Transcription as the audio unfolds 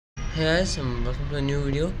Hey guys, welcome to a new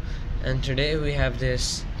video, and today we have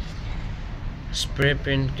this spray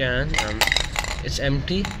paint can. It's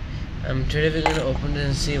empty. Today we're gonna open it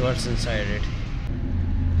and see what's inside it.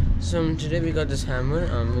 So today we got this hammer.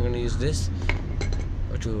 We're gonna use this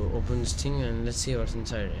to open this thing, and let's see what's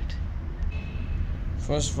inside it.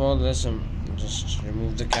 First of all, let's just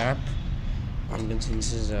remove the cap. You can see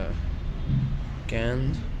this is a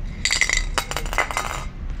can.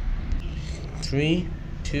 3,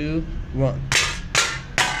 2, 1.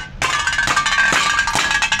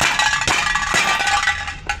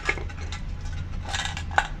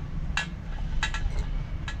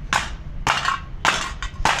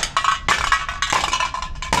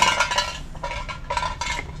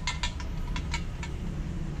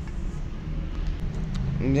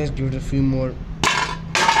 And let's give it a few more.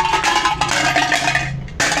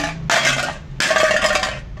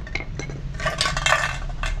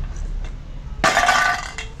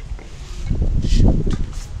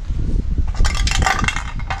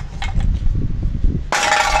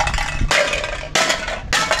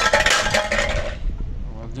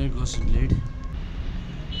 There goes the lid.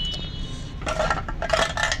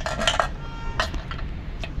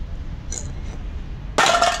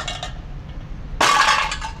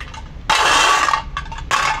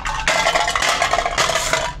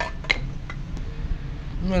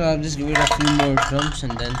 Well, I'll just give it a few more drums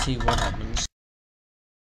and then see what happens.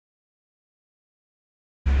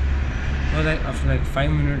 Well, after 5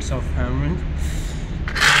 minutes of hammering,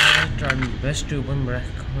 I tried my best to open, but I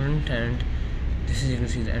couldn't, and this is, you can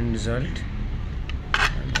see the end result.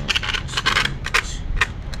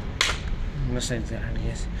 Just like that,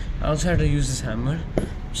 yes. I also had to use this hammer.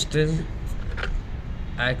 Still,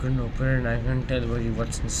 I couldn't open it and I couldn't tell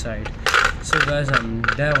what's inside. So guys,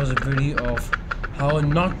 that was a video of how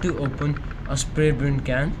not to open a spray paint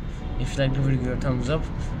can. If you liked the video, give it a thumbs up.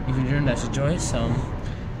 If you didn't, that's your choice.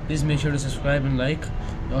 Please make sure to subscribe and like.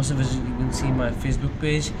 Also you can see my Facebook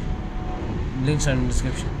page. Links are in the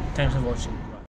description. Thanks for watching.